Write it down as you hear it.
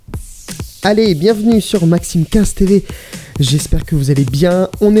Allez, bienvenue sur Maxime 15 TV. J'espère que vous allez bien.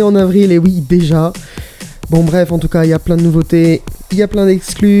 On est en avril et oui, déjà. Bon bref, en tout cas, il y a plein de nouveautés, il y a plein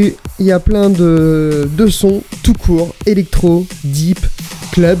d'exclus, il y a plein de sons tout court, électro, deep,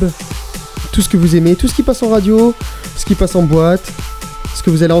 club, tout ce que vous aimez, tout ce qui passe en radio, ce qui passe en boîte, ce que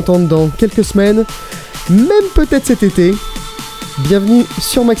vous allez entendre dans quelques semaines, même peut-être cet été. Bienvenue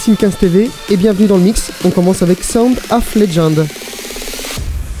sur Maxime 15 TV et bienvenue dans le mix. On commence avec Sound of Legend.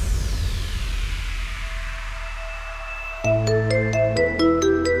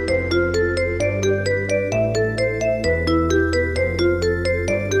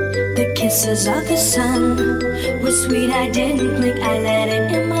 Kisses of the sun were sweet, I didn't blink, I let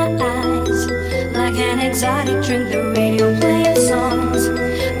it in my eyes. Like an exotic drink, the radio playing songs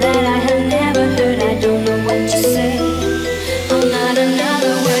that I have never heard, I don't know what to say. Oh, not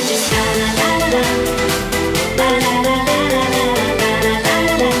another word, just la la la la la la la la la la la la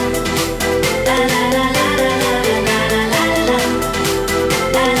la.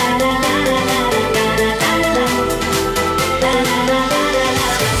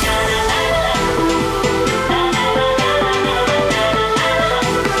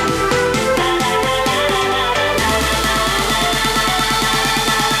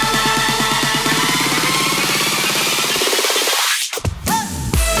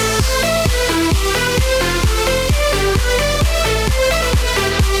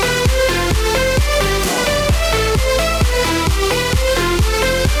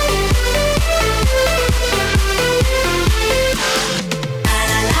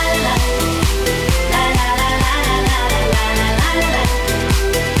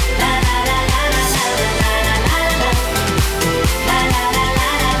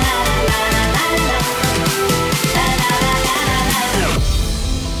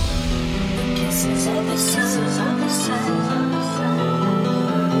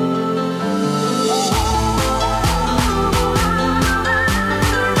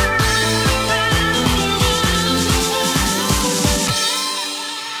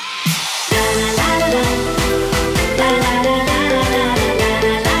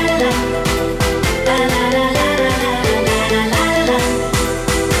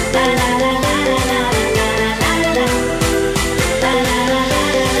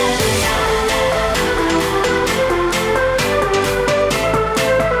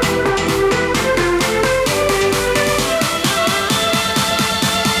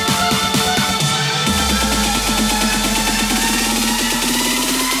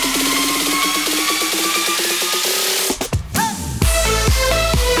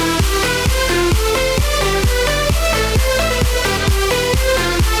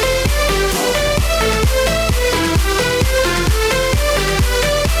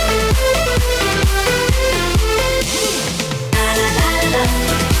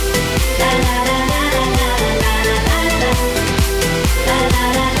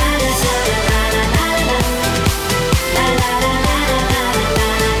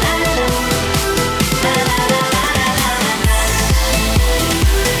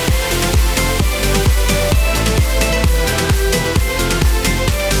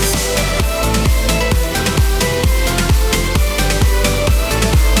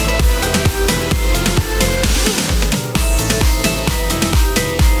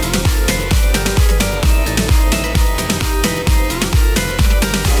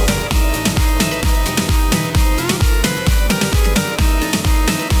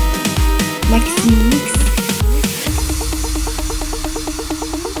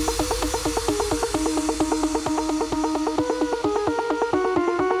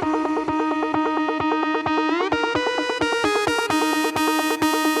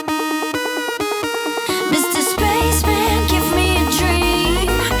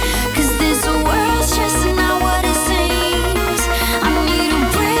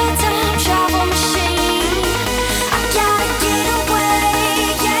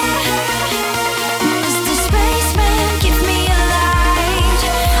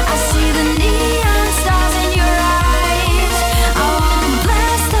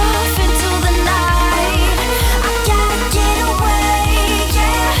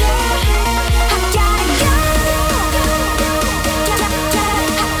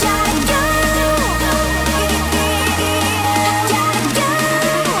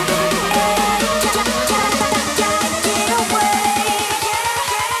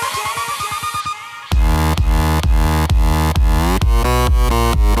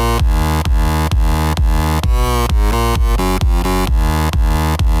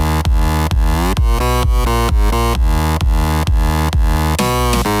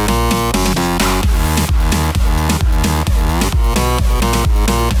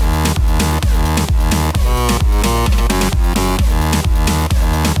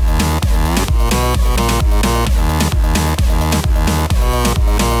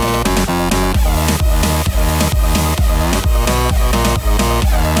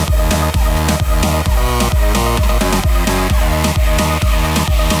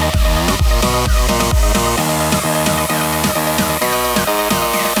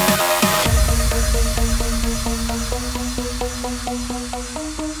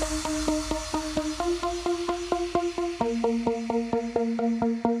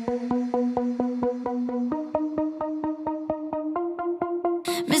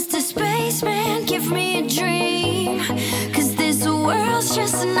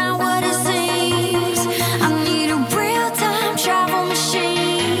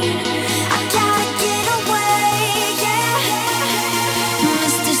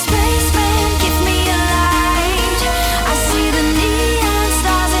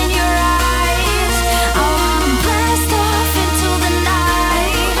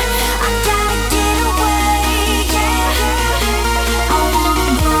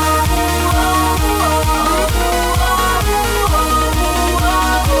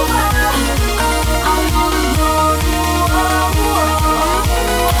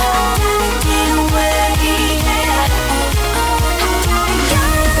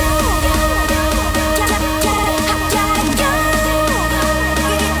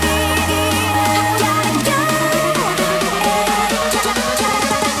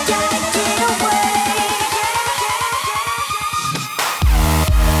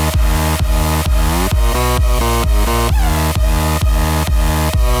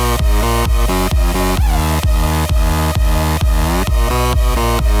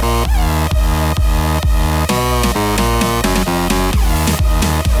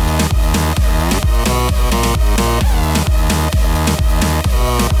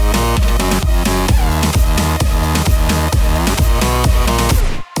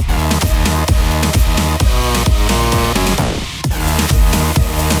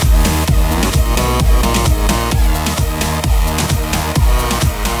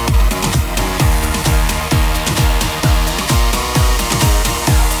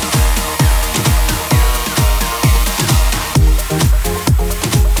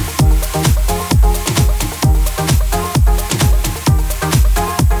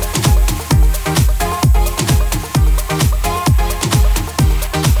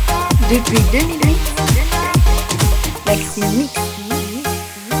 Depuis 2008, Maxime Mix.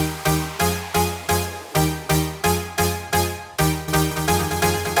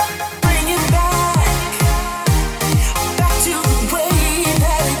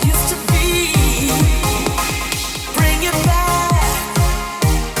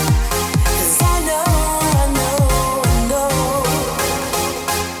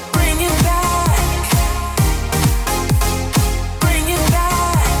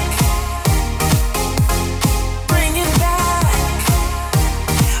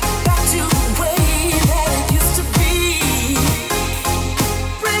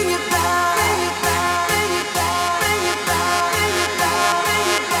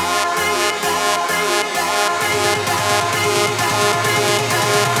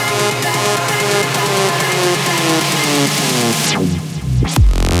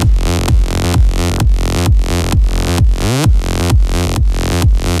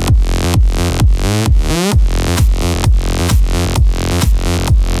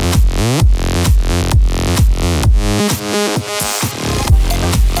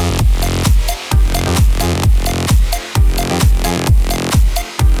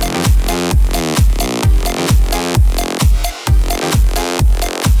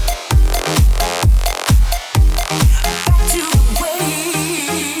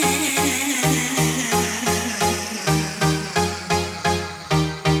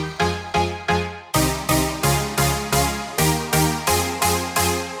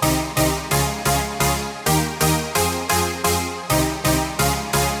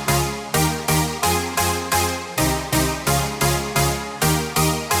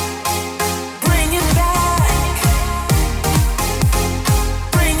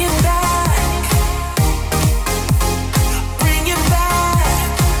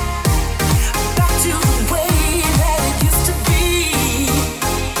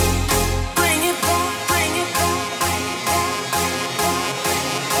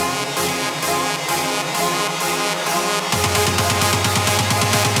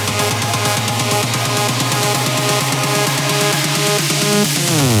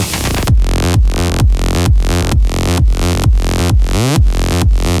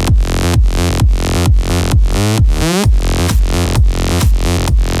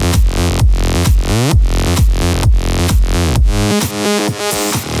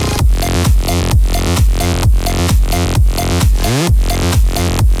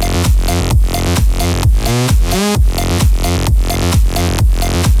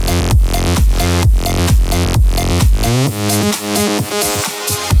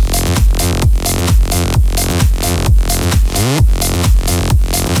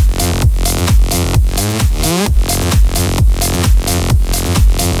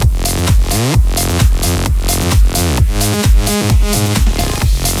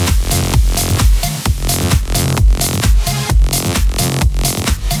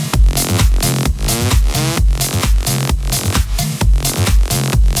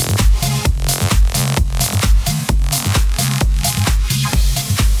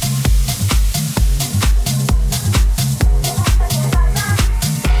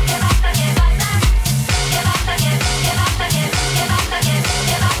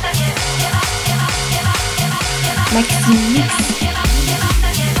 Maxime Mix.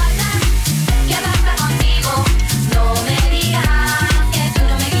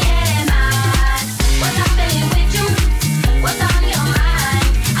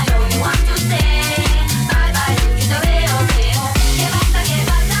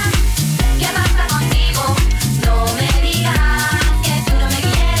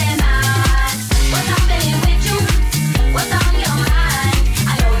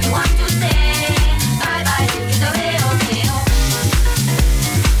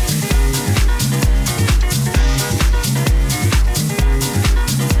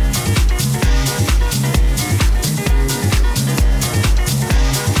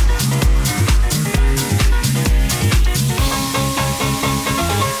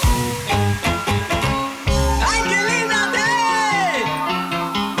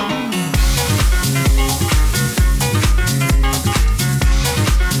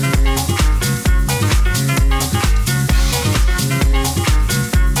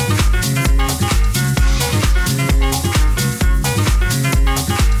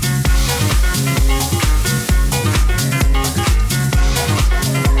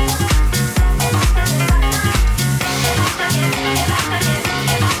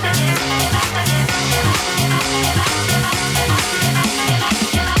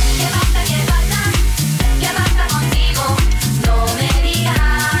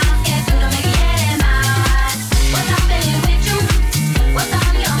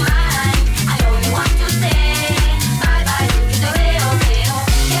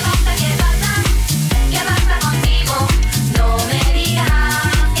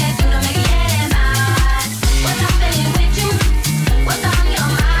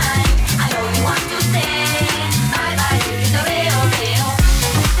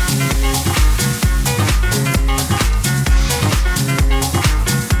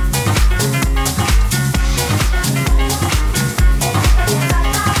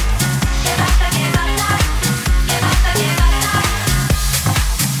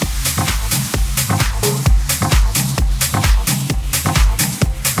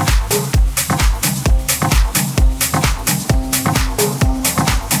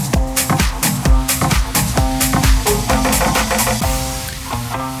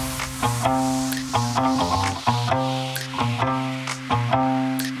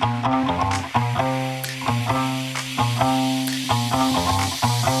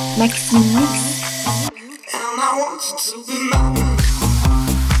 Maxime Mix.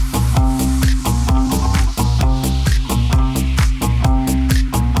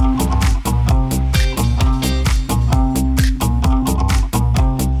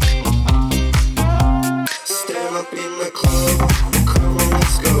 Still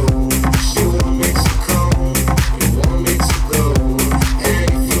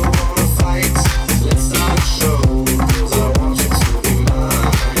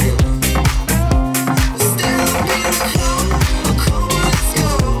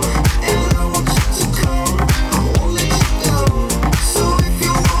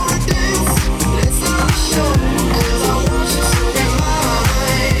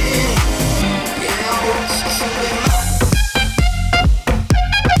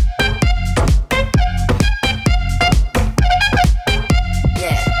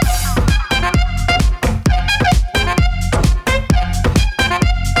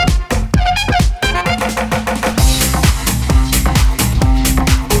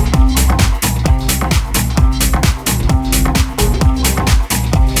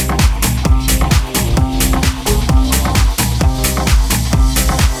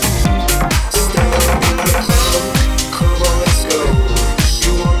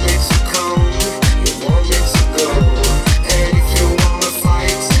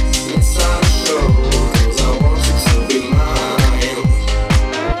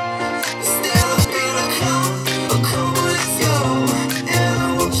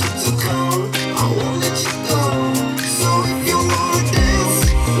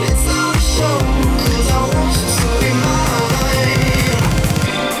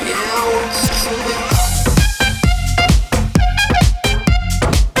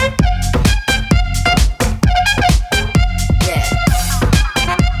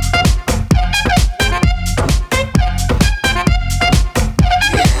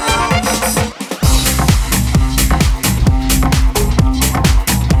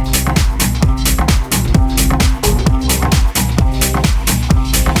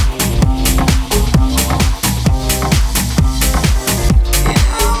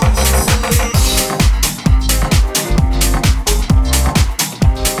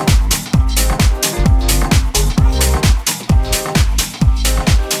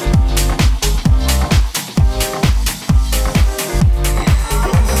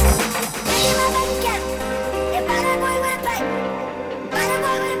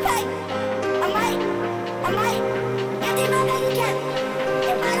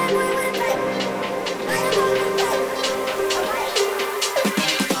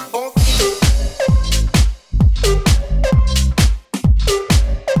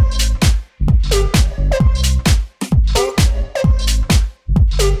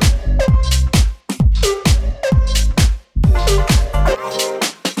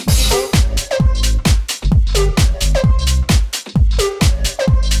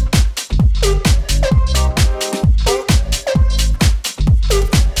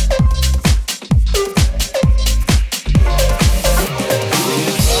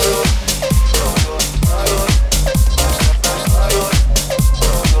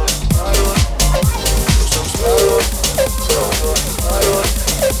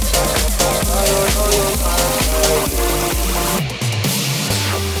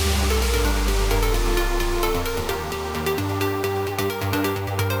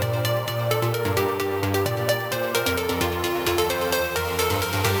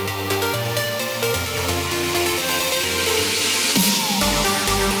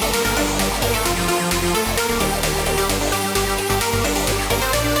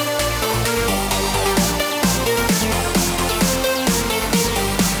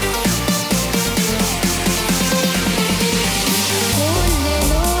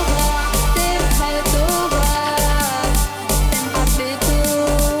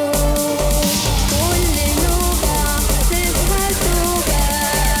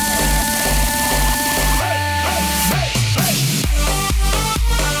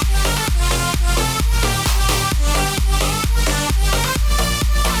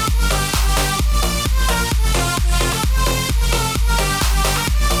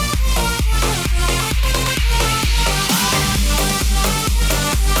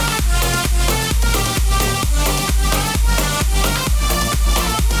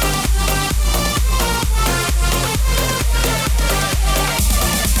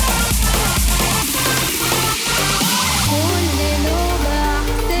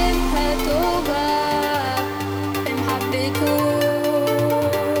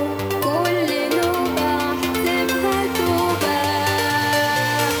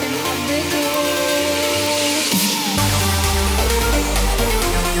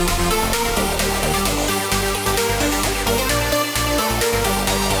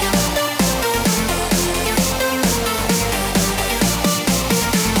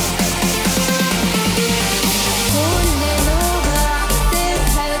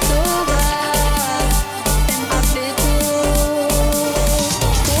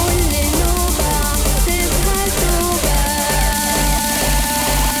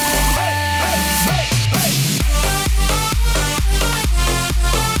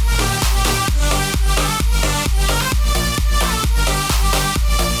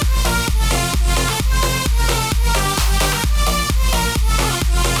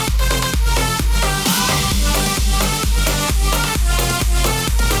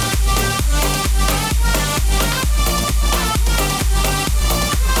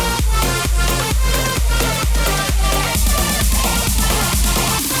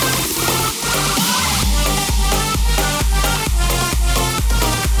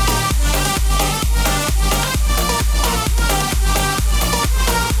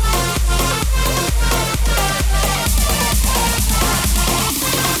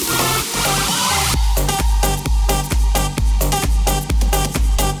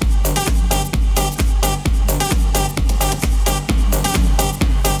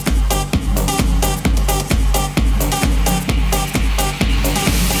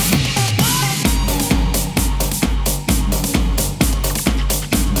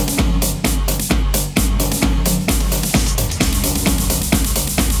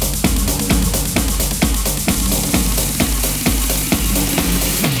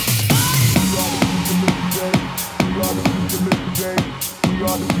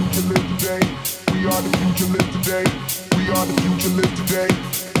today. We are the future, live today.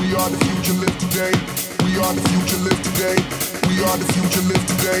 We are the future, live today. We are the future, live today. We are the future, live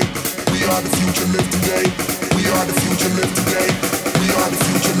today. We are the future, live today. We are the future, live today. We are the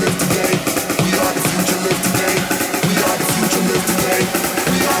future, live today. We are the future, live today. We are the future, live today.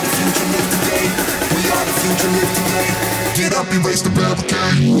 We are the future, live today. We are the future, live today. Get up, erase the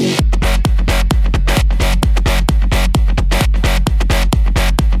barricade.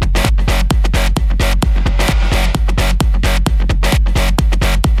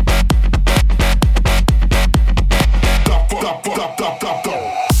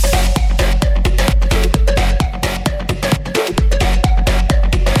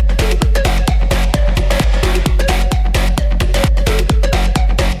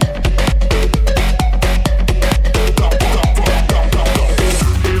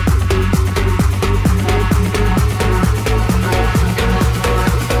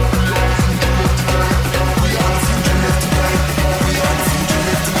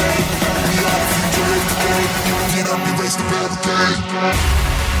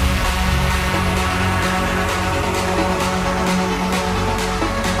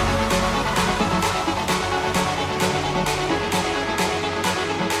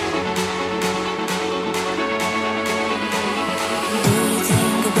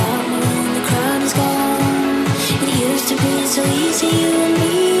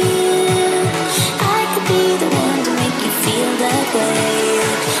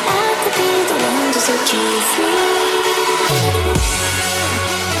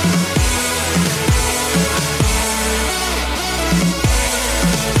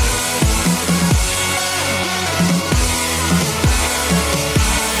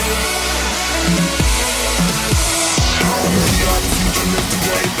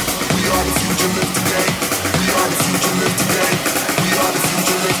 We are the future, live today. We are the future, live today. We are the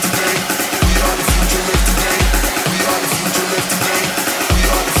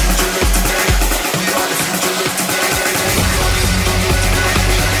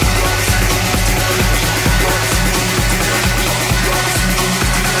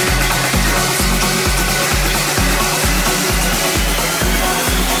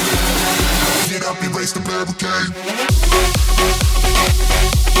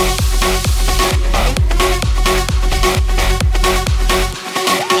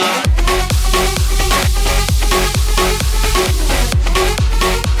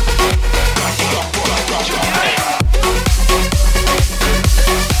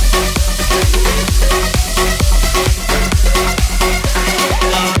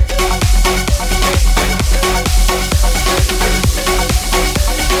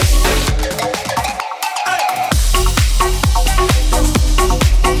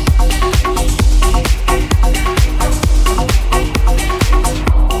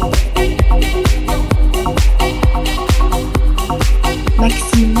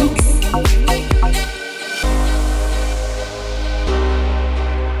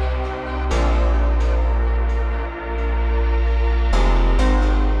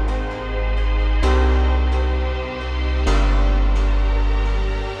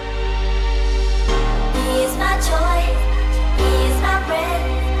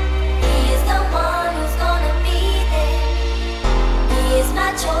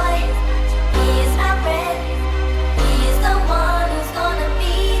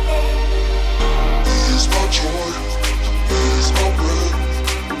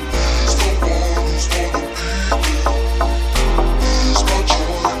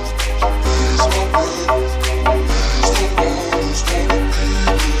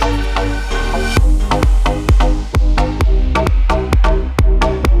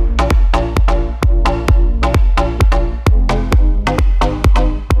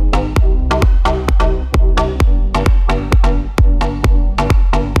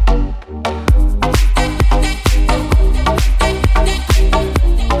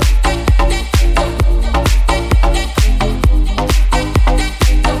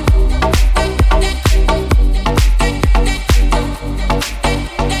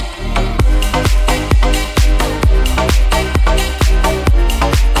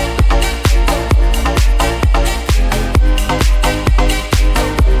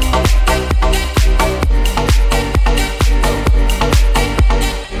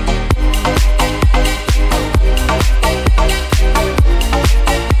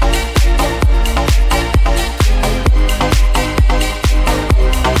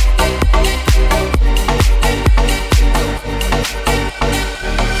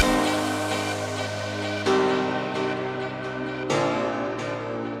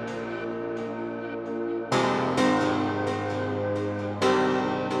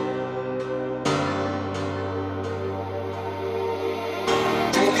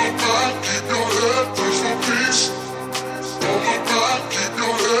head, there's no peace. Don't look back, keep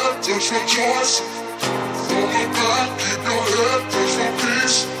your head, there's no choice. Don't look back, keep your head, there's no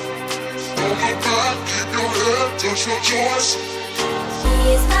peace. Don't look back, keep your head, there's no choice. He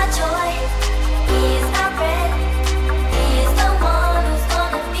is my joy, he is my bread. He is the one who's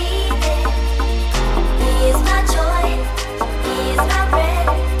gonna be there. He is my joy, he is my bread.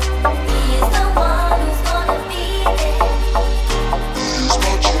 He is the one who's gonna be there. He is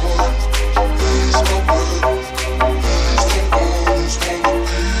my joy, he is my bread. He's the one who's gonna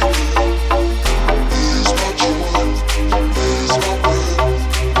be there. He is my joy, he is my bread. He's the one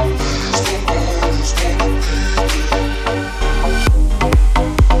who's gonna be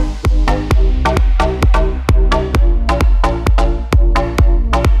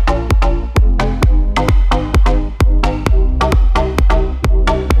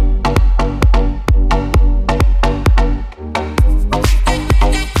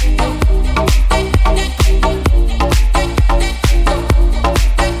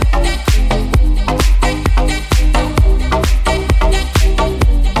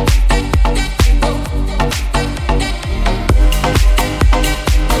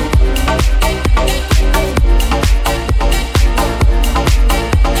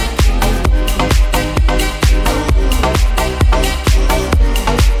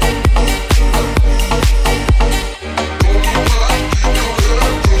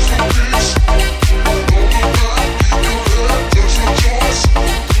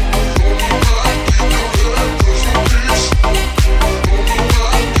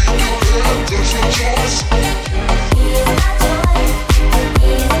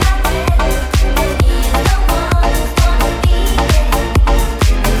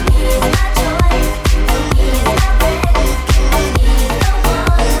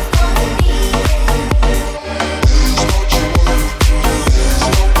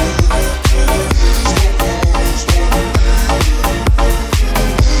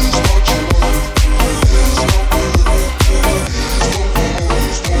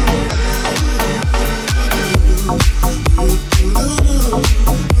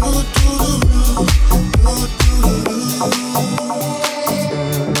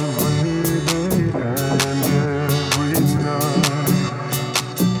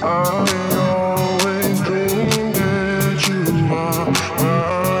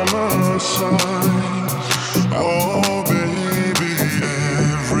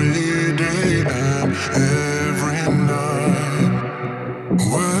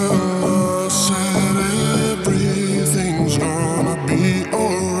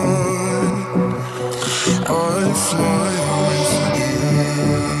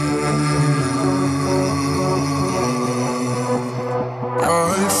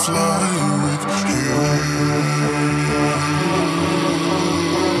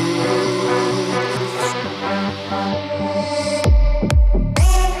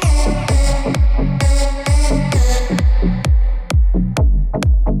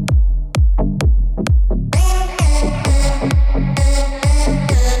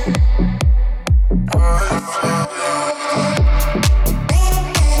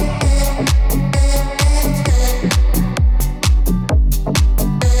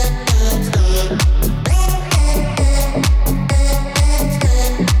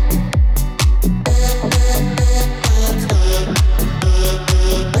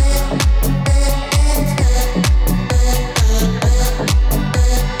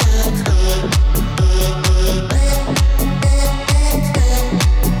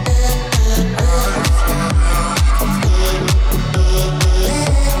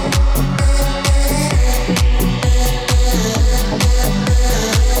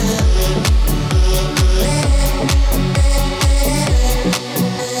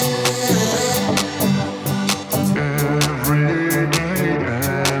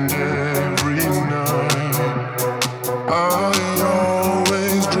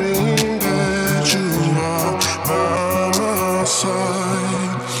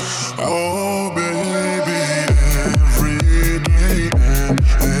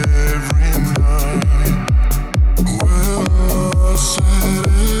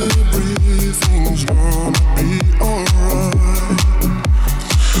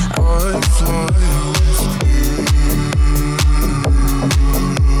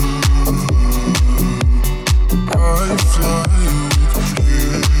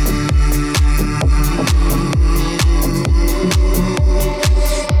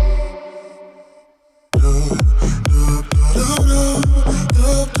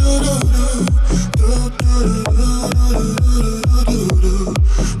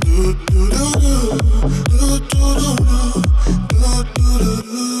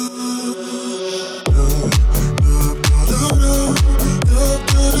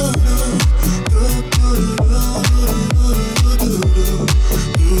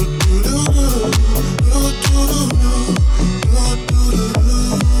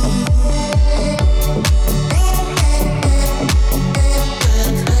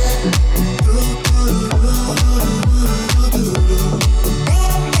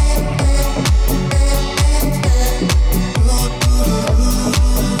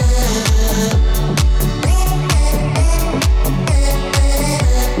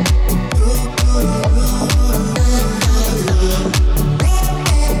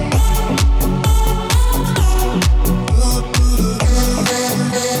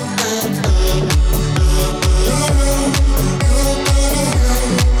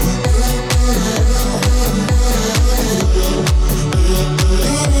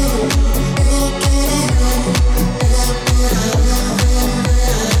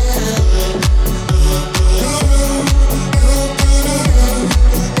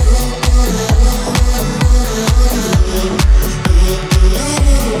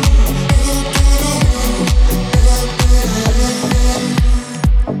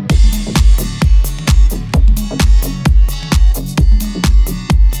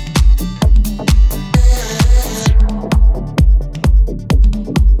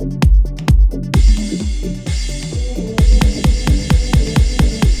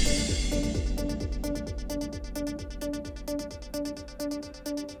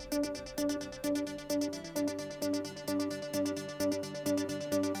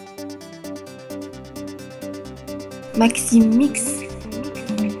Maxime Mix.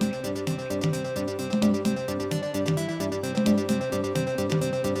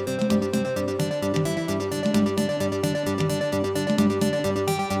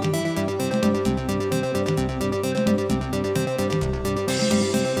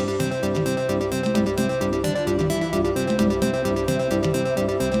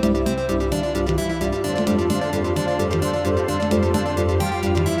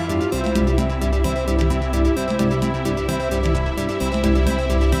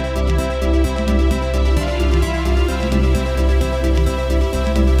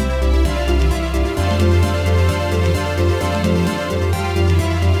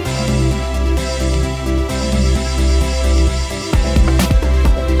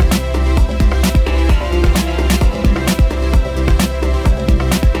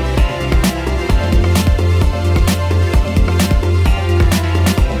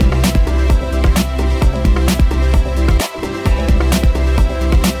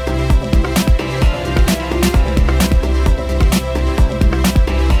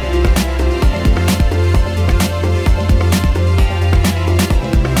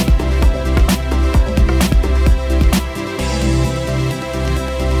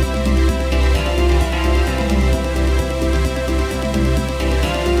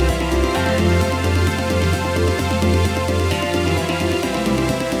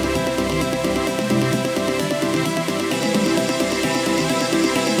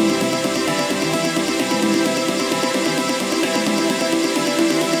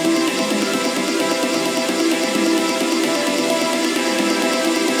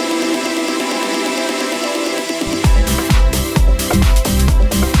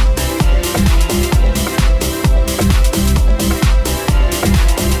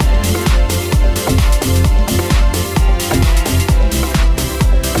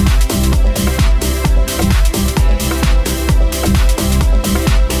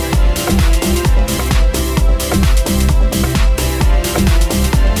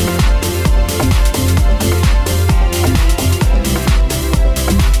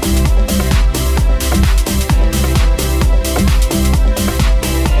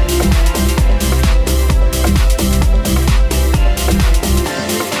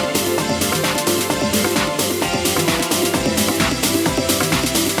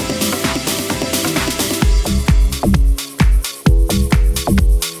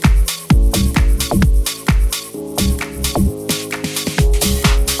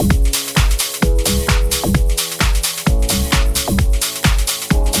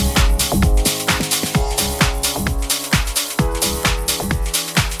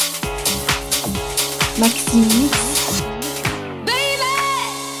 Maxime Mix.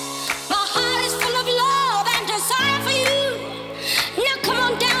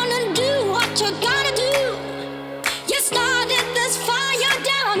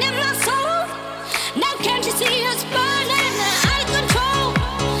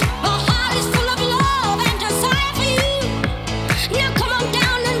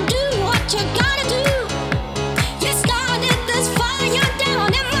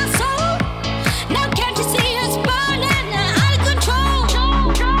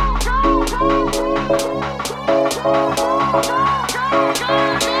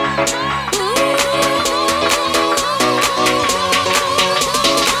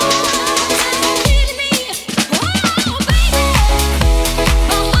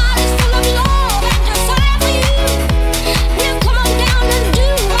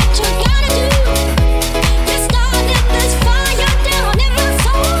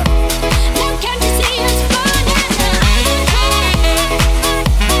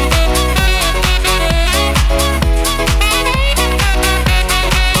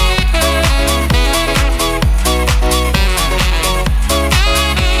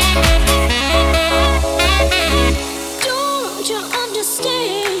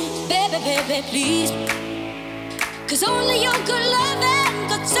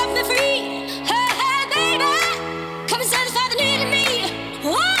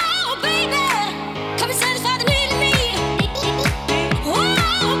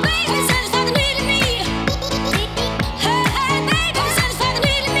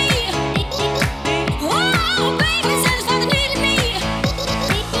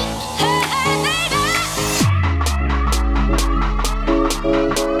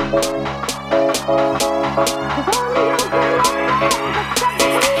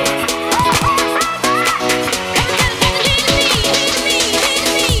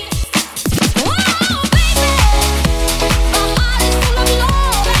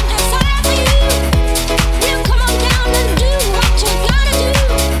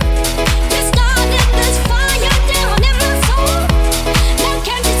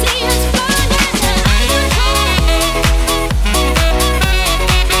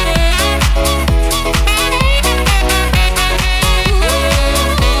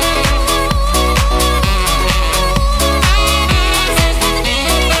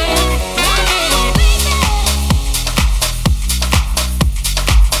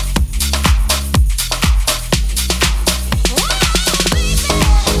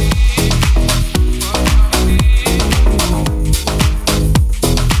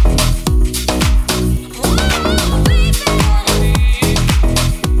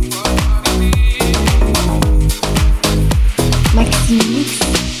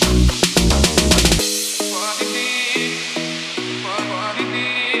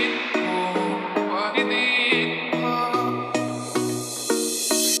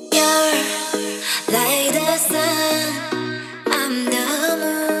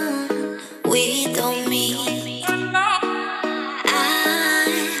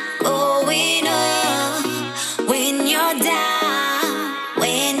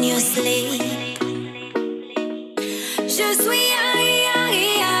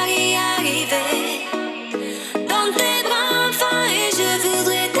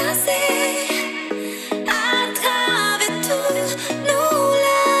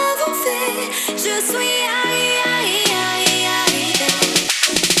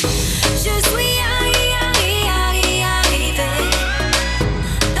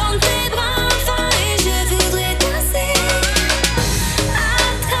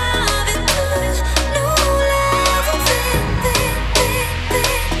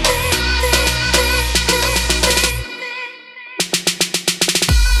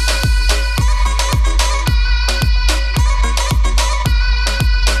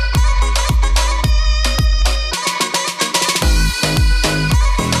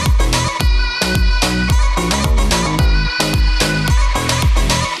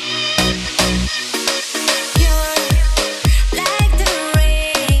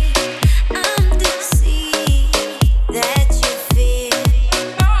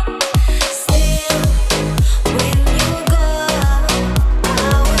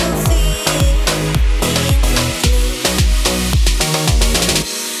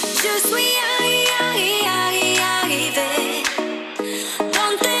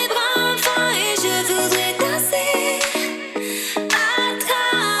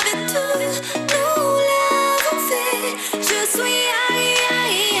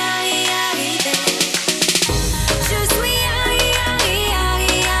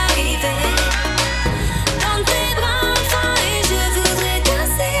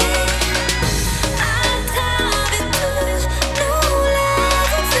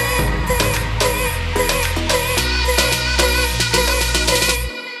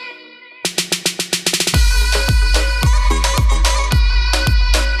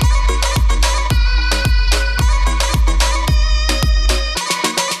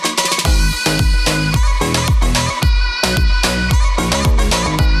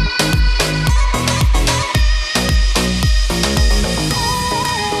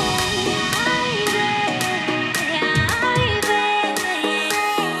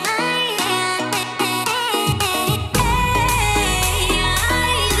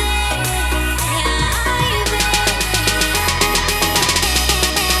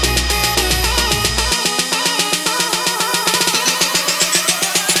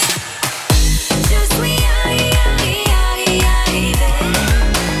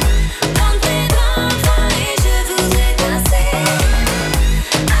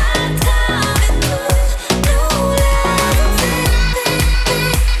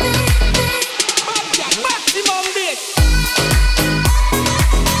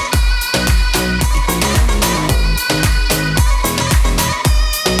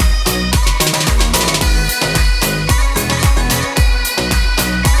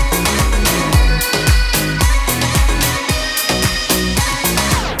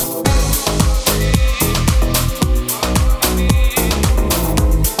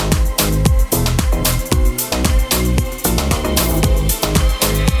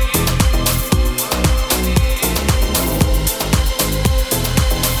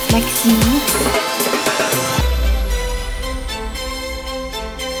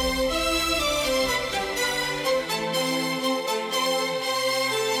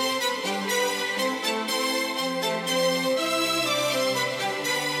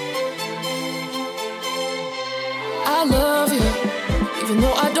 I love you, even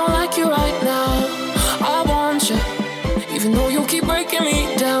though I don't like you right now. I want you, even though you keep breaking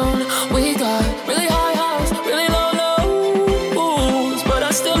me down. We got really high highs, really low lows, but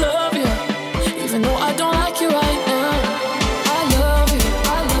I still love you, even though I don't like you right now. I love you,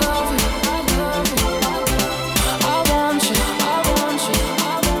 I love you, I love you. I want you, I want you,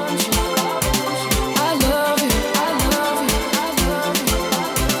 I want you, I love you, I love you, I love you.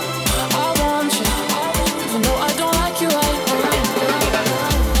 I want you, even though I don't like you right now.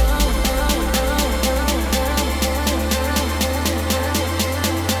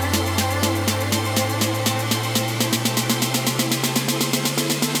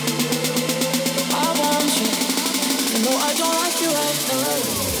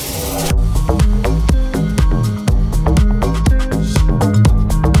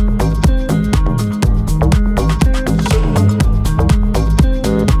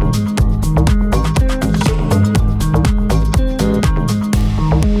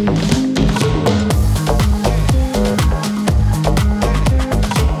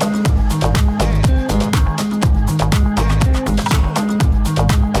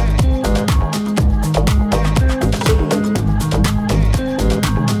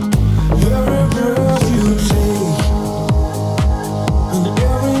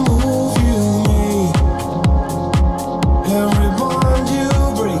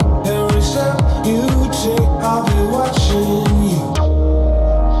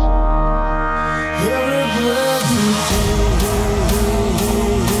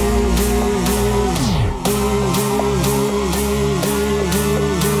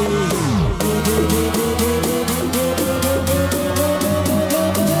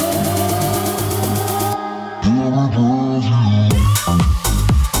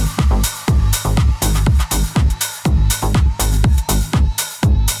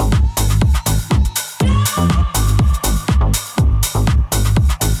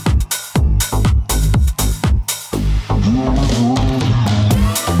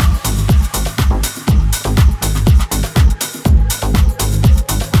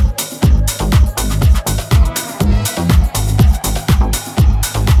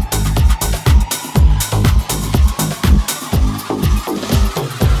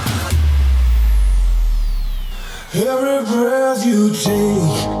 Every breath you take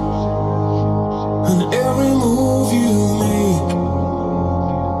and every move you make,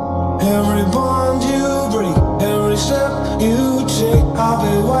 every bond you break, every step you take, I'll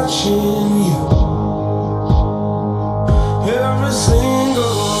be watching you. Every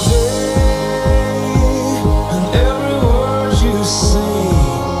single day and every word you say,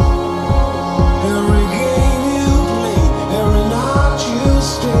 every game you play, every night you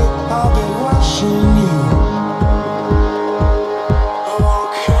stay, I'll be watching you.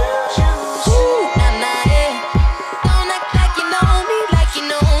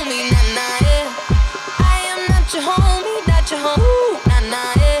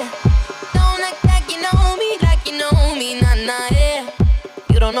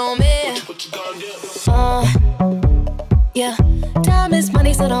 Yeah, time is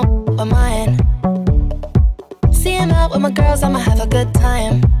money, so don't with mine. See him out with my girls, I'ma have a good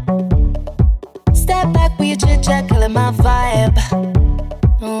time. Step back with your chit chat, killing my vibe.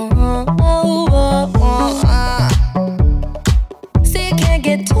 See, you can't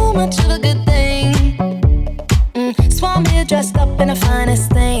get too much of a good thing. Swan me dressed up in the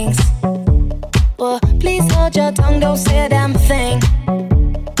finest things. Well, please hold your tongue, don't say a damn thing.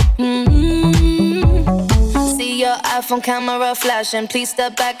 Your iPhone camera flashing. Please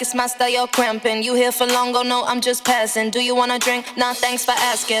step back, it's my style, you're cramping. You here for long, oh no, I'm just passing. Do you wanna drink? Nah, thanks for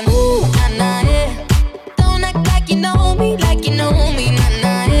asking. Ooh, nah, nah, yeah. Don't act like you know me, like you know me, nah,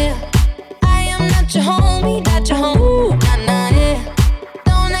 nah, yeah. I am not your homie, not your homie. Ooh, nah, nah, yeah.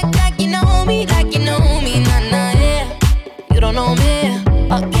 Don't act like you know me, like you know me, nah, nah, yeah. You don't know me,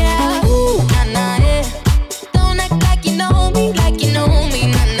 oh yeah. Ooh, nah, nah, yeah. Don't act like you know me, like you know me,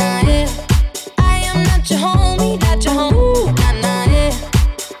 nah, nah, yeah. I am not your homie.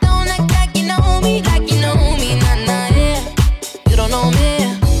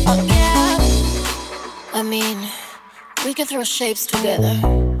 I mean, we can throw shapes together,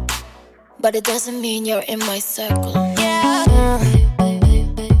 but it doesn't mean you're in my circle. Yeah.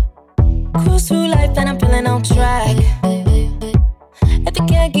 Cruise through life and I'm feeling on track. If you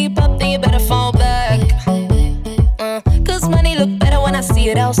can't keep up, then you better fall back. Cause money look better when I see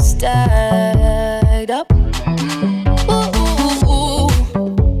it all stacked up. Ooh, ooh,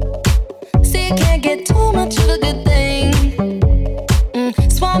 ooh. See, you can't get too much of a good thing.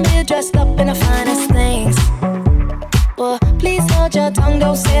 Swan me dressed up in the finest things. Well, please hold your tongue,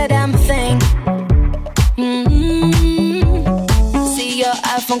 don't say a damn thing. See your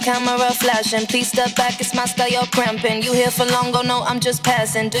iPhone camera flashing. Please step back, it's my style, you're cramping. You here for long, oh no, I'm just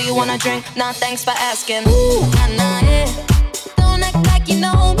passing. Do you wanna drink? Nah, thanks for asking. Ooh, nah, nah, yeah. Don't act like you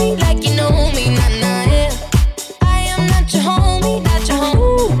know me, like you know me, nah, nah, yeah. I am not your homie, not your homie.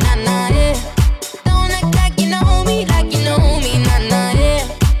 Ooh, nah, nah, yeah. Don't act like you know me, like you know me, nah, nah, yeah.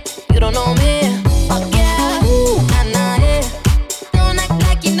 You don't know me, oh yeah. Ooh, nah, nah, yeah. Don't act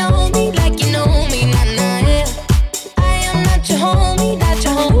like you know me, like you know me, nah, nah, yeah. I am not your homie, not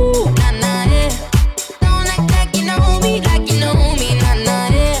your homie. Ooh, nah, nah, yeah. Don't act like you know me, like you know me, nah, nah,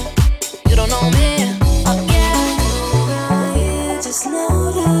 yeah. You don't know me, oh yeah. You just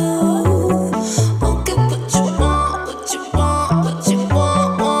know that. Okay, what you want, what you want, what you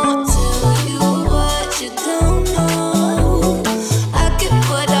want. Tell you what you don't know. I get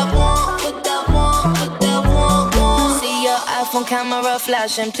what I want, what I want, what I want. See your iPhone camera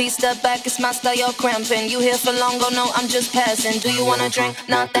flashing. Please step back, it's my style, you're cramping. You here for long, oh no, I'm just passing. Do you wanna drink?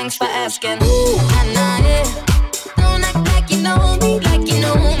 Nah, thanks for asking. Ooh, nah, nah, yeah. Don't act like you know me, like you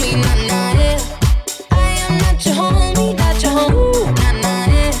know me, nah, nah, yeah. I am not your homie, not your homie. Ooh, nah, nah,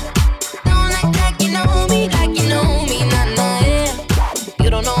 yeah. Don't act like you know me, like you know me, nah, nah, yeah. You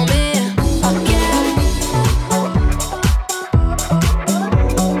don't know me, oh yeah.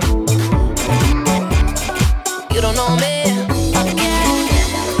 You don't know me, oh yeah.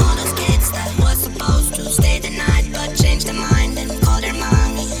 All those kids that was supposed to stay the night but changed their mind and call their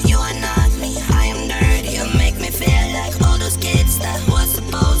mommy. You are not me, I am dirty. You make me feel like all those kids that was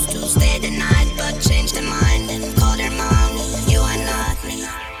supposed to stay the night but changed their mind and call their mommy. You are not me.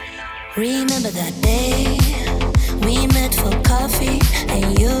 Remember that day we met for coffee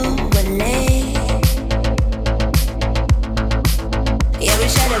and you were late. Yeah, we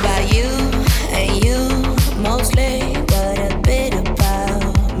chat about you and you mostly, but a bit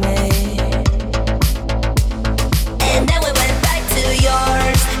about me. And then we went back to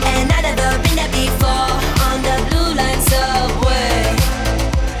yours, and I never been there before on the blue line subway.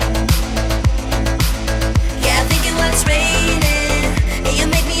 Yeah, I think it was raining, and you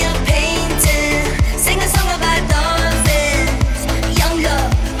make me a painting, sing a song about dolphins. Young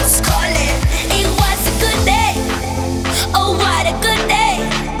love was calling. It was a good day. Oh, what a good day.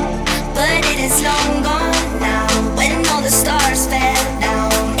 But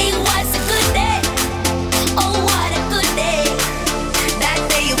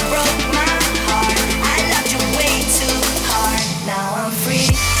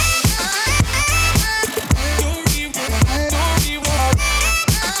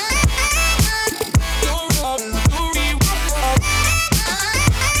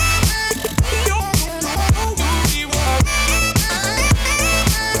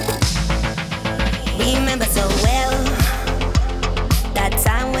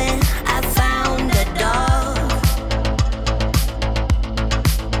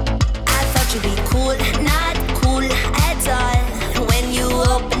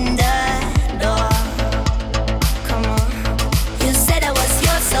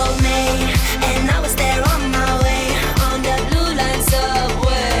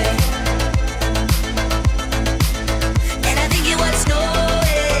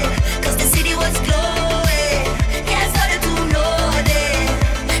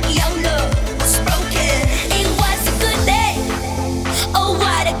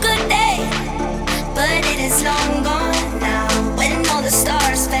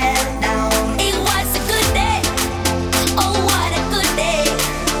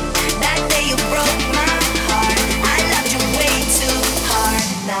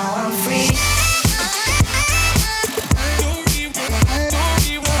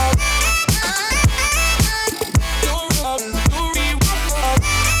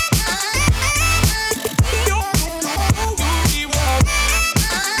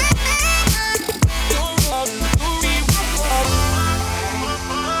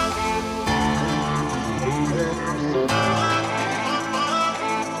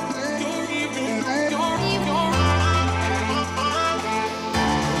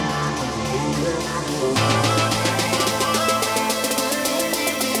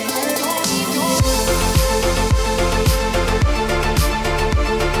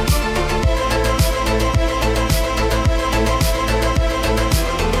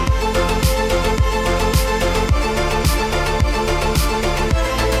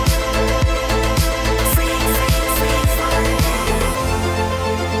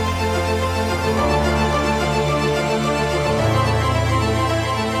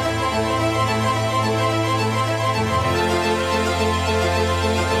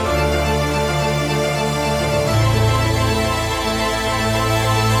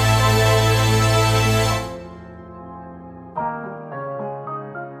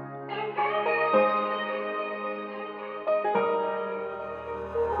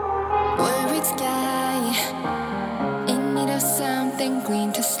and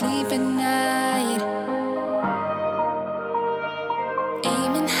green to sleep at night.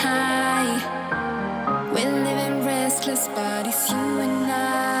 Aiming high, we're living restless bodies, you and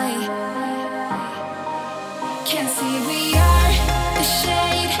I. Can't see we are the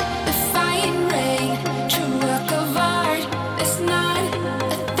shade, the fire and rain, true work of art. There's not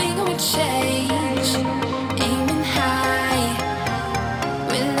a thing we change. Aiming high,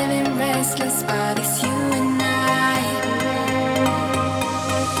 we're living restless bodies, you and I.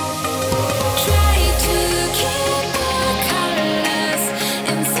 Try to keep the colors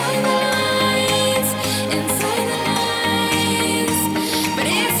inside the lines, but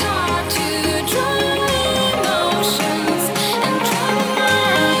it's hard to draw emotions and draw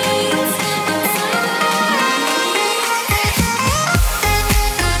minds inside the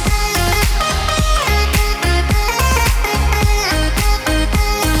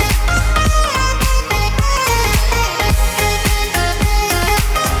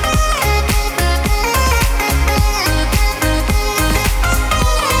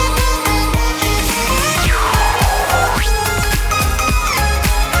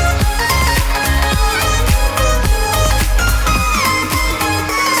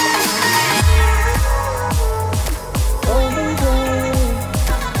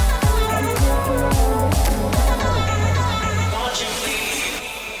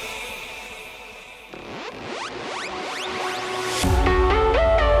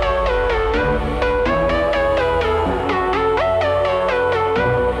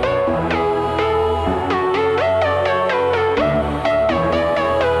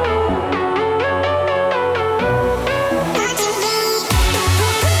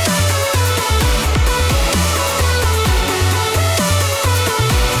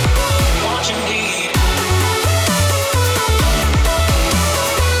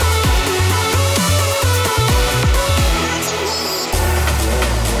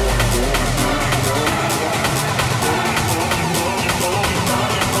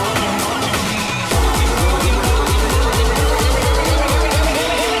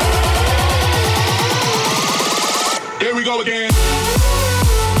Here we go again.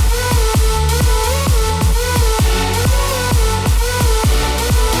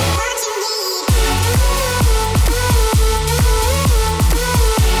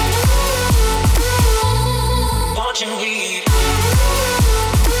 watching we.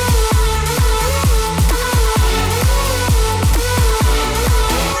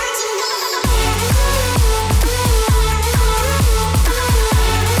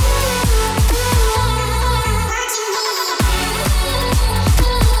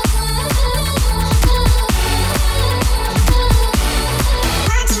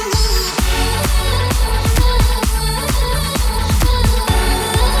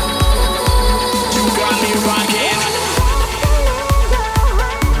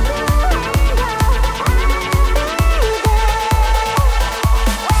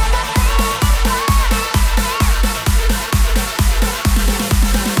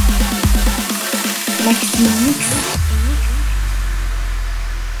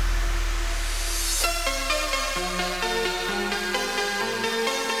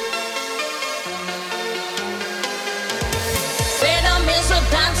 Rhythm is a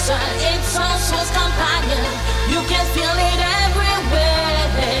dancer, it's also a companion. You can feel it everywhere.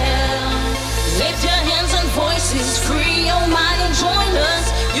 Lift your hands and voices, free your mind and join us.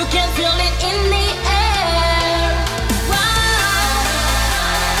 You can feel it in the air. Wow.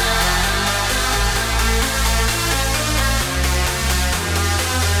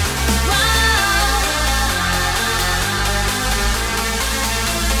 Wow.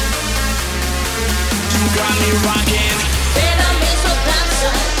 You got me rocking. Rhythm is a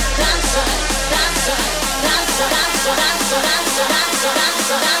dancer, dancer, dancer, dancer, dancer, dancer, dancer, dancer,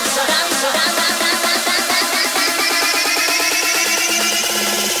 dancer, dancer, dancer, dancer.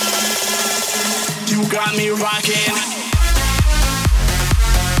 You got me rocking.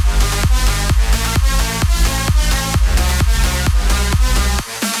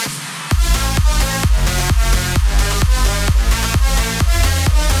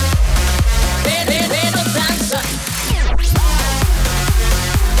 Rhythm dancer.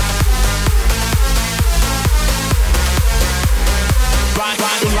 Rock,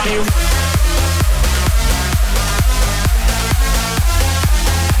 rock, rock you.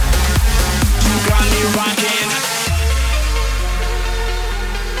 You got me rocking.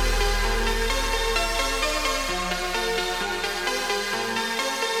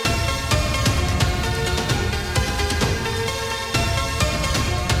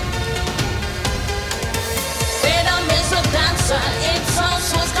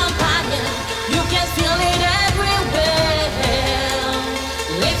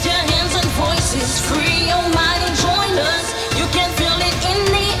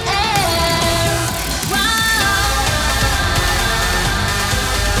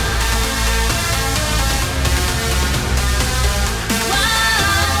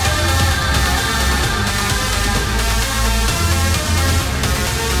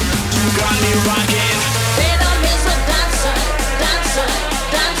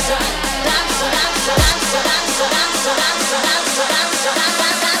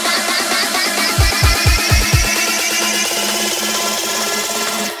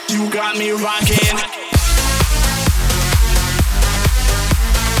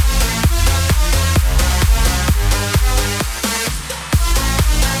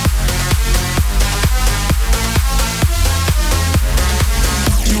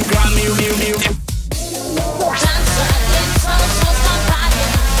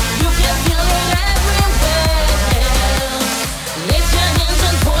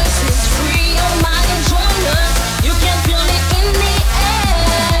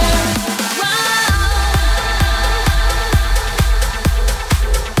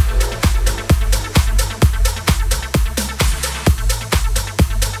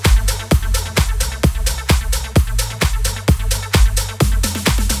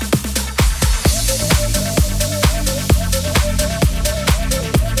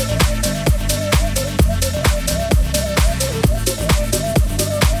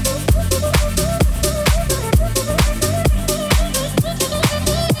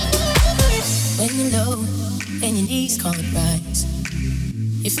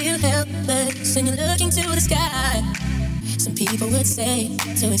 You feel helpless and you're looking to the sky. Some people would say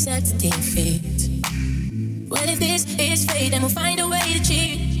to accept defeat. Well, if this is fate, then we'll find a way to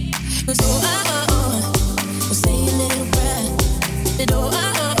cheat. Cause we'll say a little prayer. But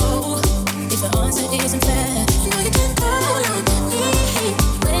if the answer isn't fair, you know you can call on me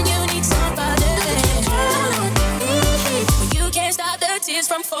when you need somebody. Call on me, but you can't stop the tears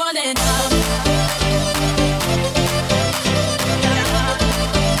from falling down.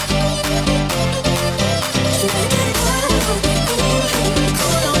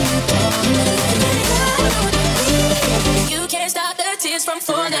 You can't stop the tears from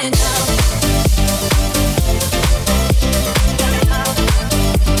falling down.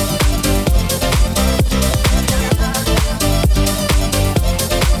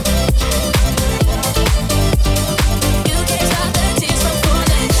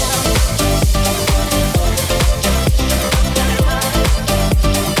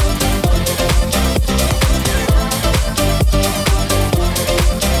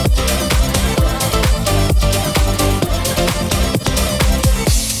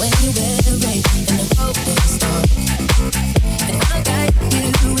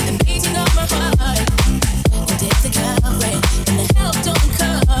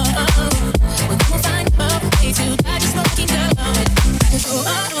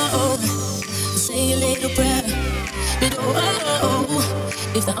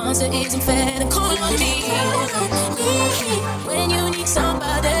 If the answer isn't fair, then call on me when you need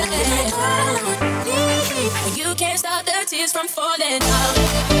somebody. You can't stop the tears from falling down.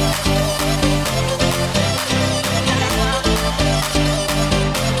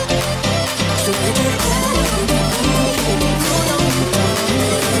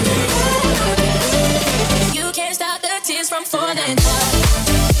 You can't stop the tears from falling down.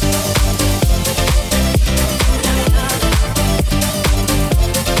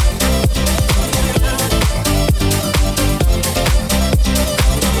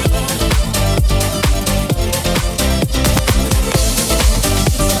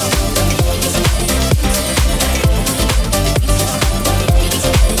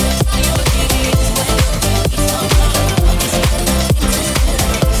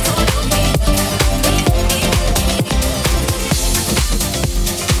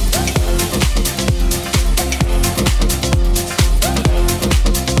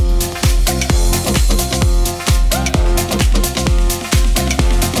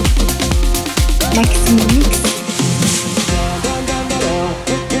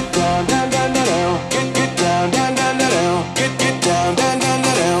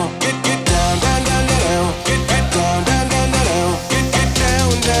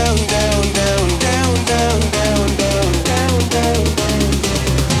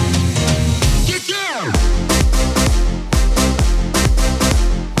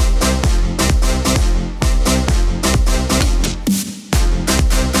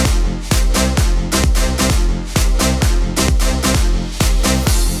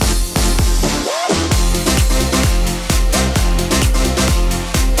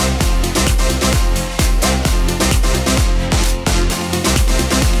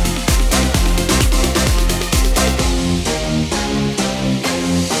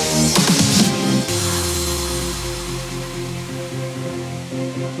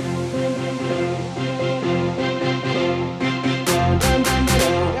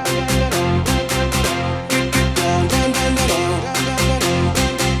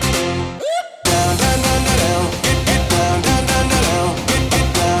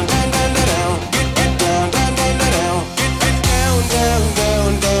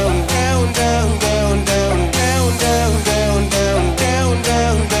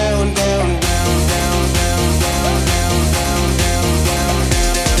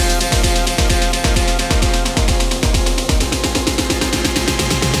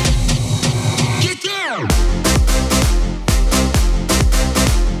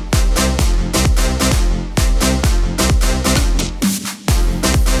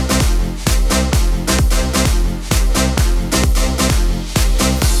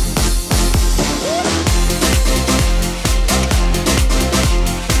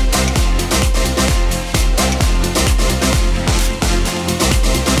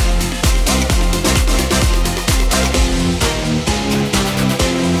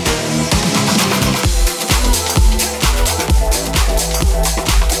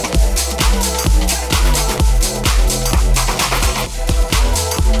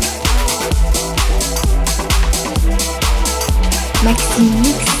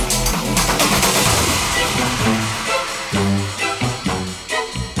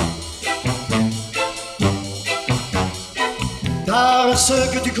 Parce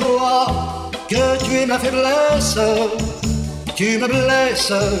que tu crois que tu es ma faiblesse, tu me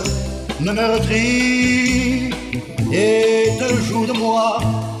blesses, me meurtris et te joues de moi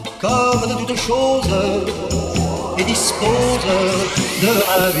comme de toutes choses et dispose de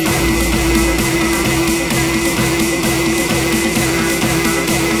ma vie.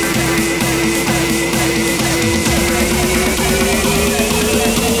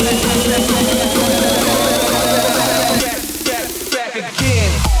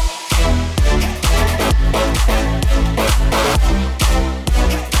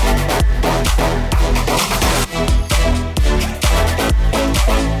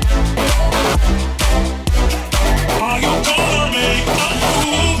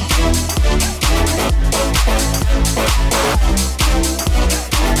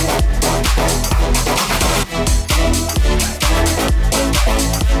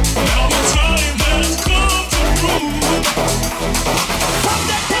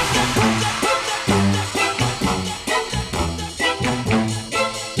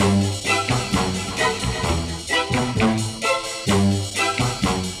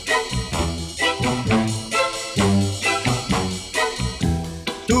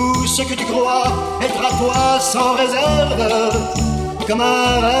 Sans réserve, comme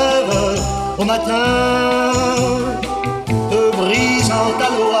un rêve au matin, te brisant ta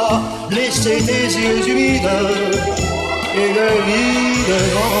loi, laisser tes yeux humides et le vide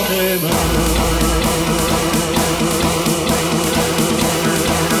dans tes mains.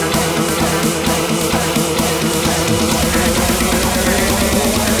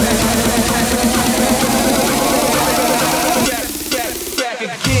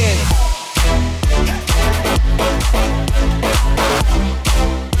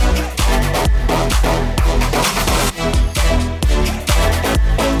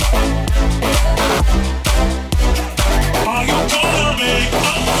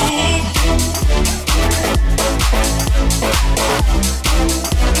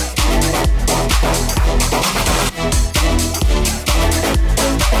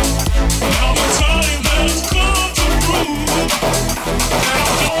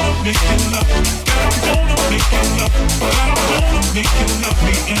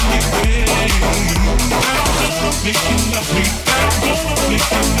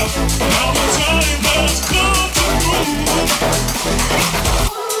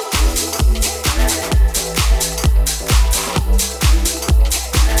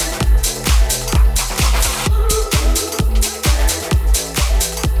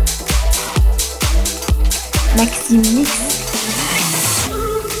 Maxime Mix.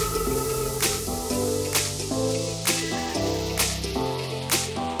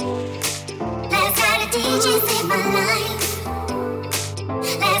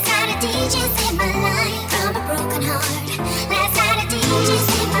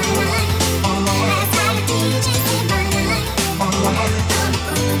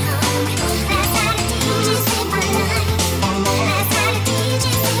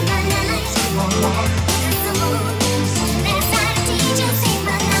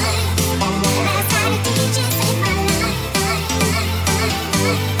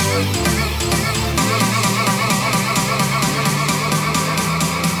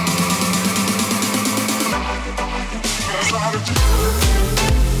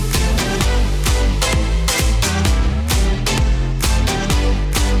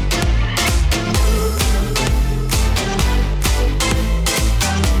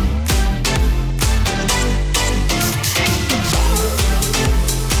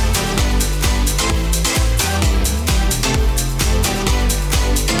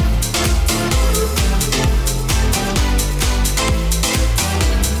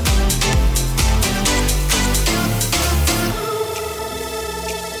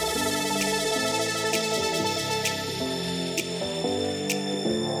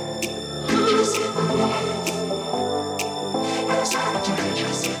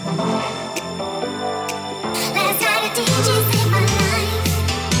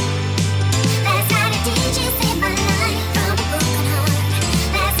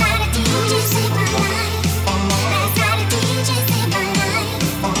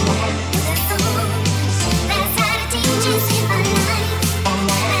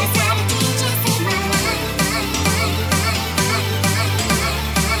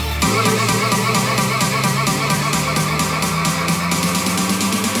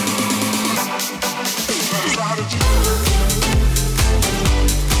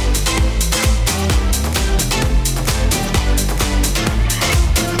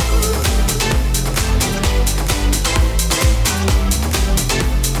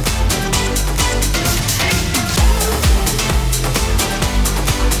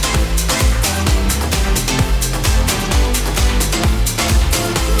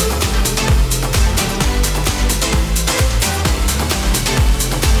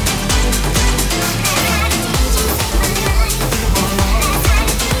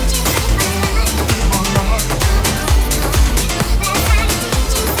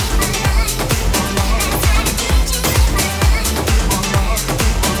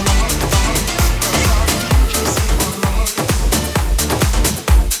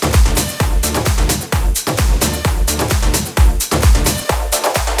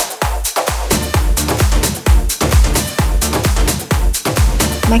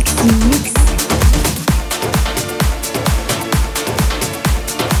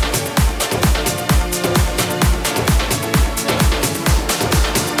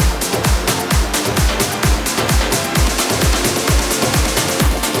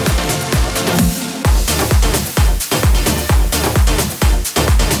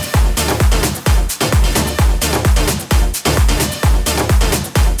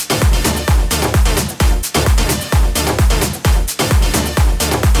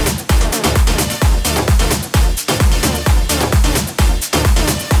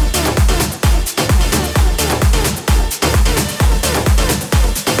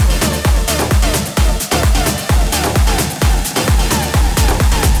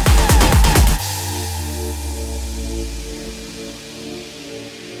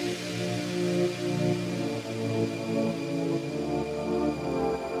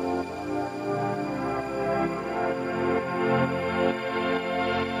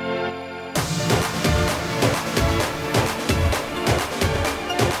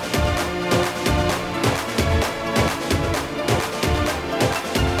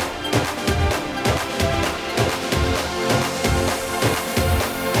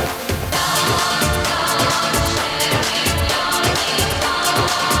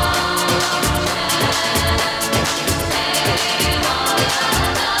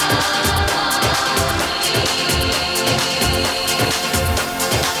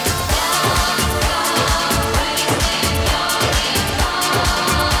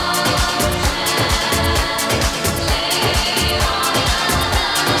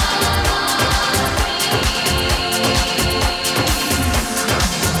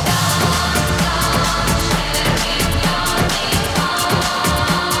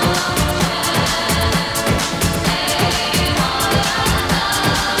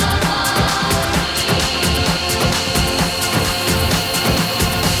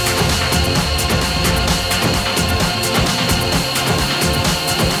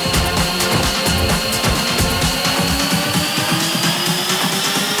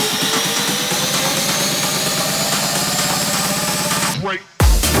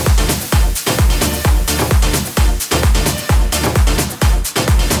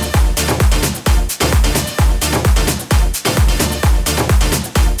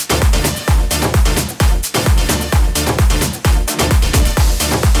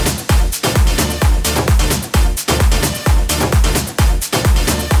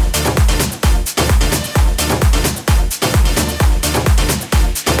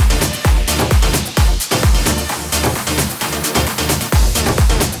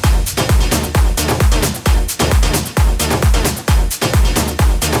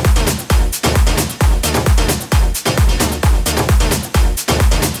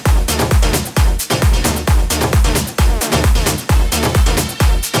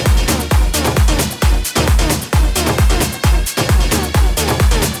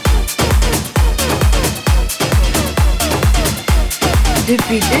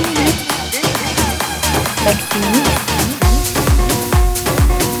 Depuis 2 minutes, Maxime.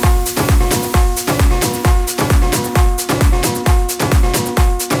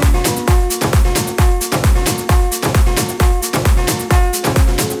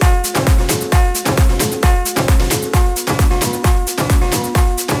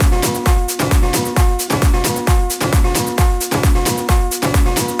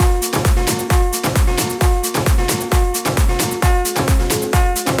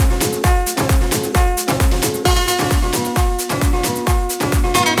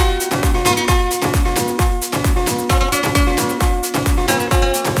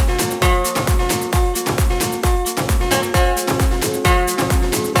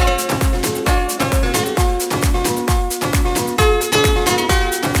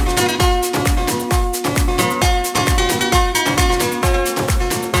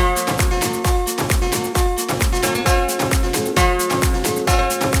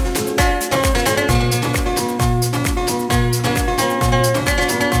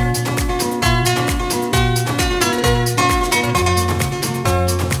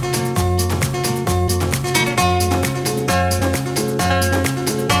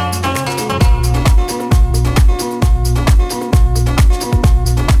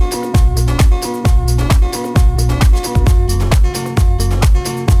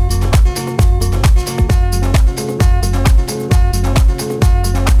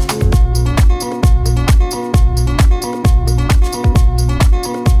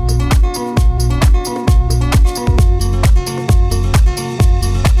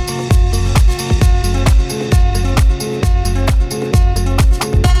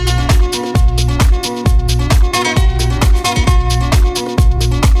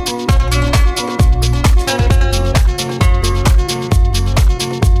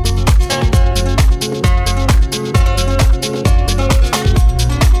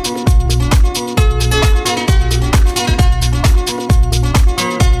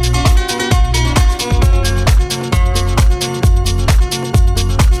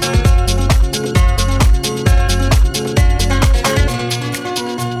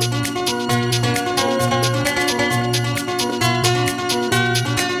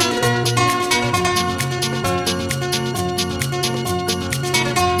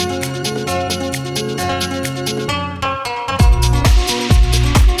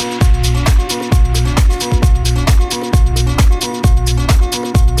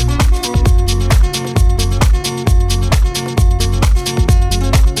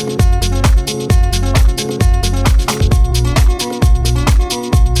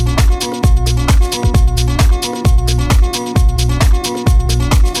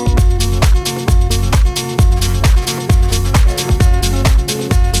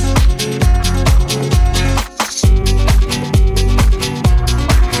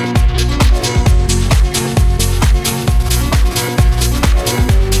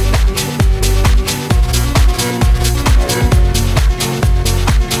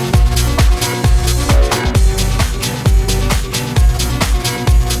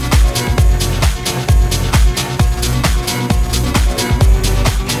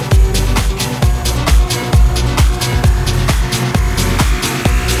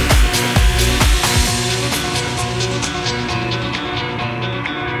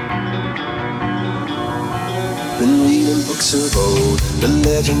 of old, the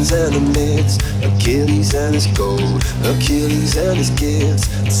legends and the myths, Achilles and his gold, Achilles and his gifts,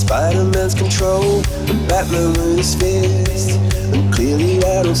 Spider-Man's control, and Batman with his fist. And clearly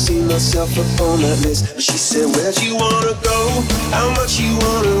I don't see myself upon that list. But she said, where'd you wanna go? How much you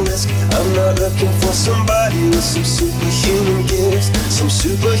wanna risk? I'm not looking for somebody with some superhuman gifts, some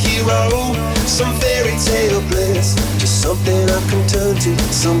superhero, some fairy tale bliss. Just something I can turn to,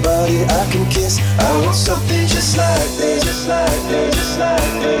 somebody I can kiss. I want something just like this, just like this, just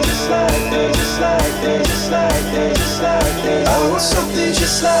like this, just like this, just like this, just like this, just like this. I want something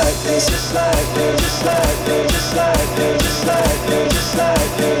just like this, just like this, just like this, just like this, just like this, just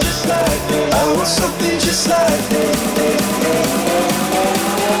like this, just like this. I want something just like this.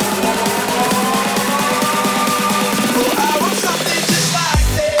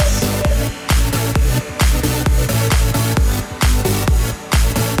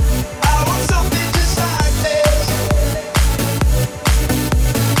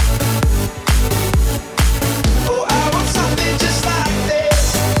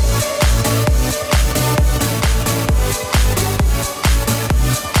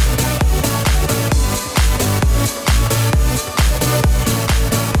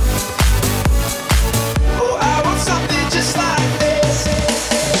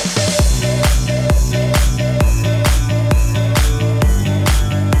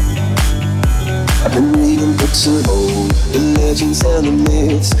 Achilles and the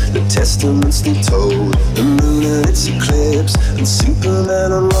myths, the testaments they told, the moon and its eclipse, and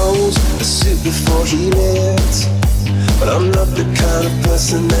Superman unrolls a suit before he lived. But I'm not the kind of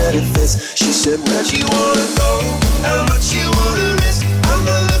person that it fits. She said, where'd you wanna go? How much you wanna risk? I'm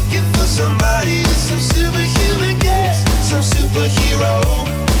not looking for somebody with some superhuman gifts, some superhero,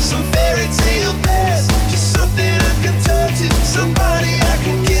 some fairy tale past, just something I can turn to, somebody I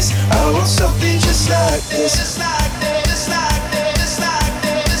can kiss. I want something just like this, just like this, just like this, just like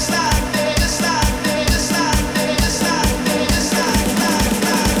this, just like this, just like this, just like this, just like this, just like this.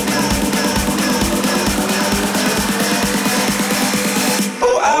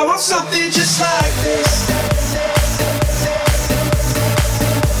 Oh, I want something just like this.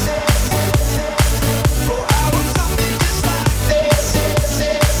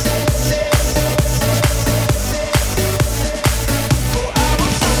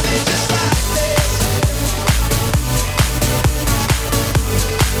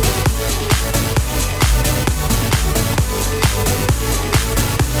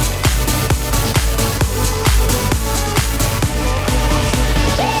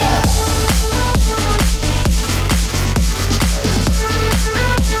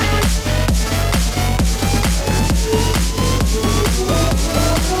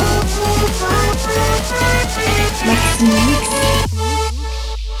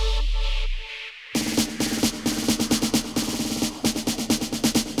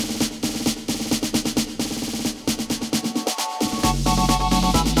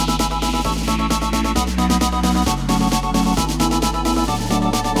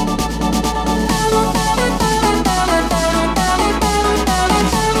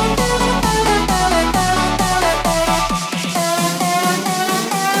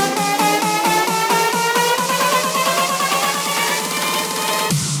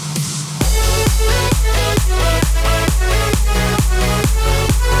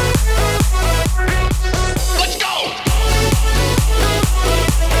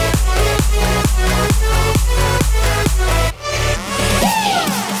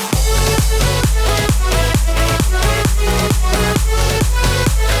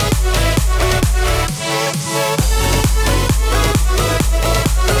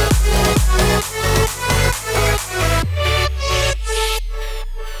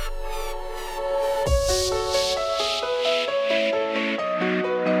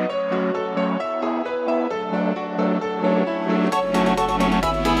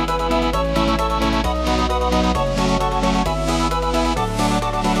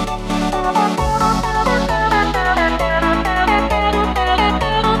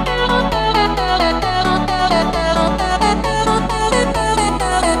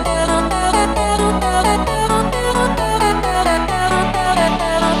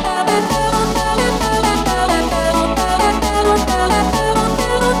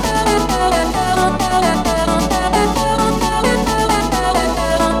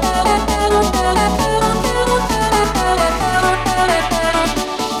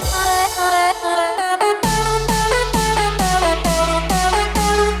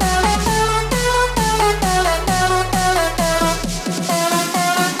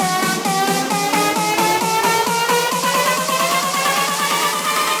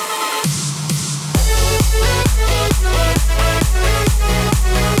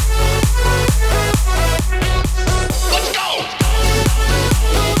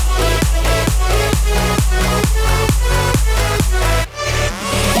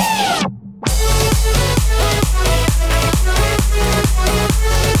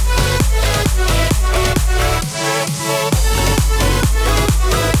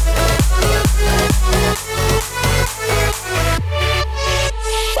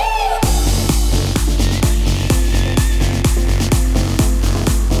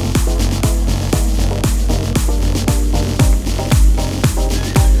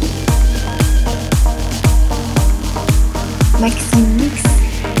 Maxime Mix.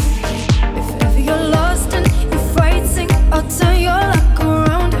 If ever you're lost and you're fighting, I'll turn your luck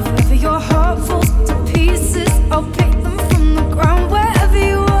around. If ever your heart falls to pieces, I'll pick them from the ground. Wherever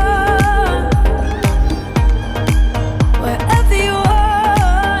you are, wherever you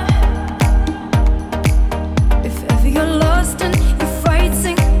are. If ever you're lost and you're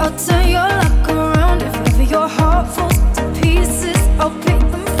fighting, I'll turn your luck around. If ever your heart falls to pieces, I'll pick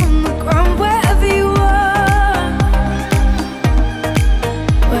them from the ground. Wherever you are.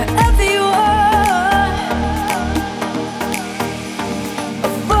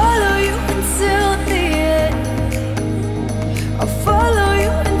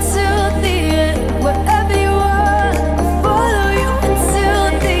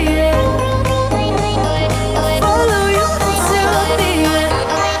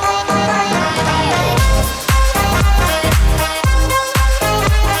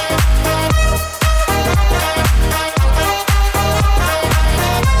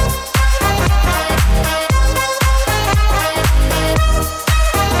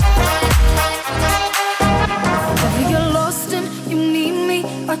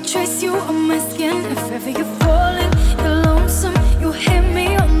 I'll trace you on my skin. If ever you're falling, you're lonesome, you hear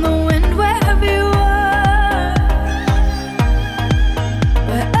me on the wind wherever you are.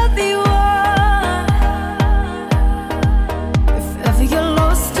 Wherever you are. If ever you're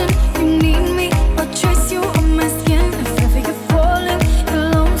lost and you need me, I'll trace you on my skin. If ever you're falling, you're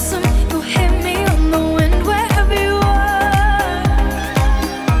lonesome, you hear me on the wind wherever you are.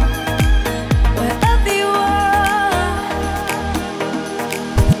 Wherever you are.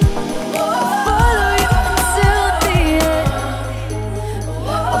 I'll follow you until the end.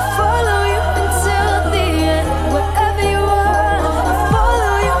 I'll follow you until the end. Wherever you are, I'll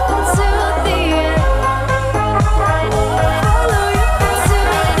follow you until the end. Follow you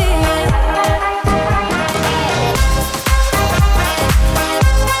until the end.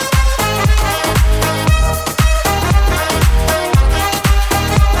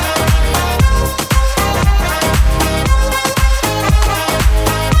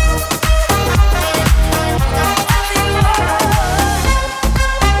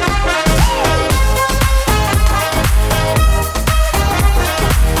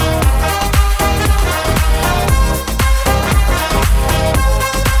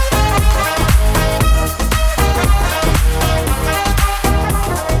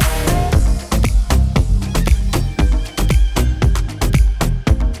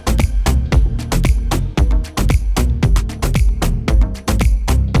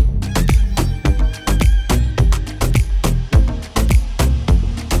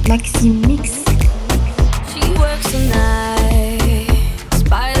 Maxime Mix. She works the nights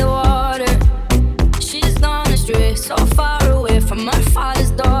by the water. She's gone astray, so far away from her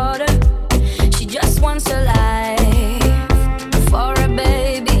father's daughter. She just wants a life for a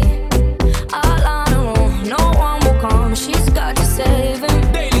baby. All on her own, no one will come. She's got to save him.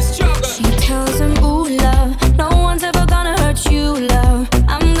 She tells him, ooh, love, no one's ever gonna hurt you, love.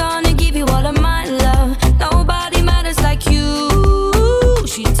 I'm gonna give you all of my love. Nobody matters like you.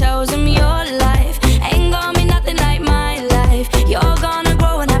 She tells him your life ain't gonna be nothing like my life. You're gonna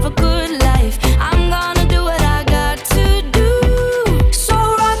grow and have a good life. I'm gonna do what I got to do. So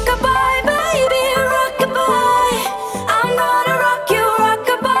rock-a-bye, baby, rock-a-bye. I'm gonna rock you,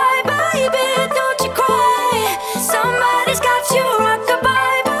 rock-a-bye, baby, don't you cry. Somebody's got you,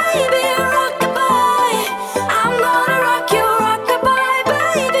 rock-a-bye, baby, rock-a-bye. I'm gonna rock you, rock-a-bye,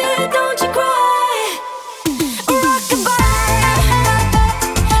 baby, don't you cry. Rock-a-bye.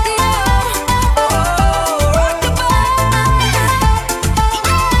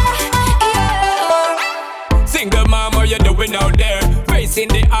 Single mom, what you doing out there? Facing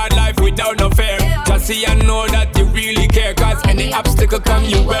the hard life without no fear. Just see and know that you really care. Cause any obstacle come,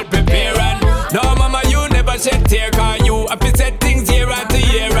 you well prepare. And no mama, you never shed tear. Cause you have to set things year after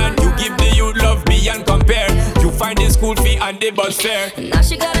year. And you give the youth love beyond compare. You find the school fee and the bus fare. Now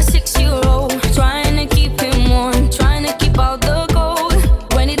she got a 6-year-old, trying to keep him warm, trying to keep out the cold.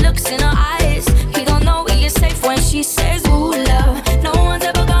 When he looks in her eyes, he don't know he is safe when she says, ooh, love, no one's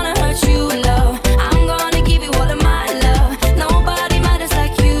ever gonna hurt you, love. I'm gonna give you all of my love. Nobody matters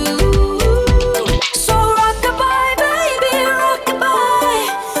like you. So rock-a-bye, baby, rock-a-bye.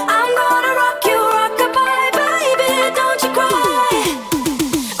 I'm gonna rock you, rock-a-bye, baby, don't you cry.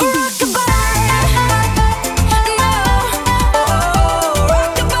 Rock-a-bye, no,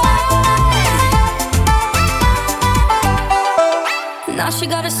 rock-a-bye. Now she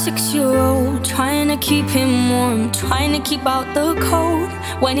got a 6-year-old, trying to keep him warm, trying to keep out the cold.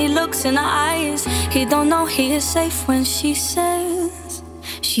 When he looks in her eyes, he don't know he is safe when she says.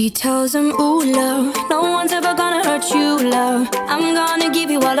 She tells him, ooh, love, no one's ever gonna hurt you, love. I'm gonna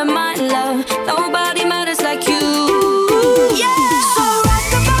give you all of my love. Nobody matters like you. Yeah.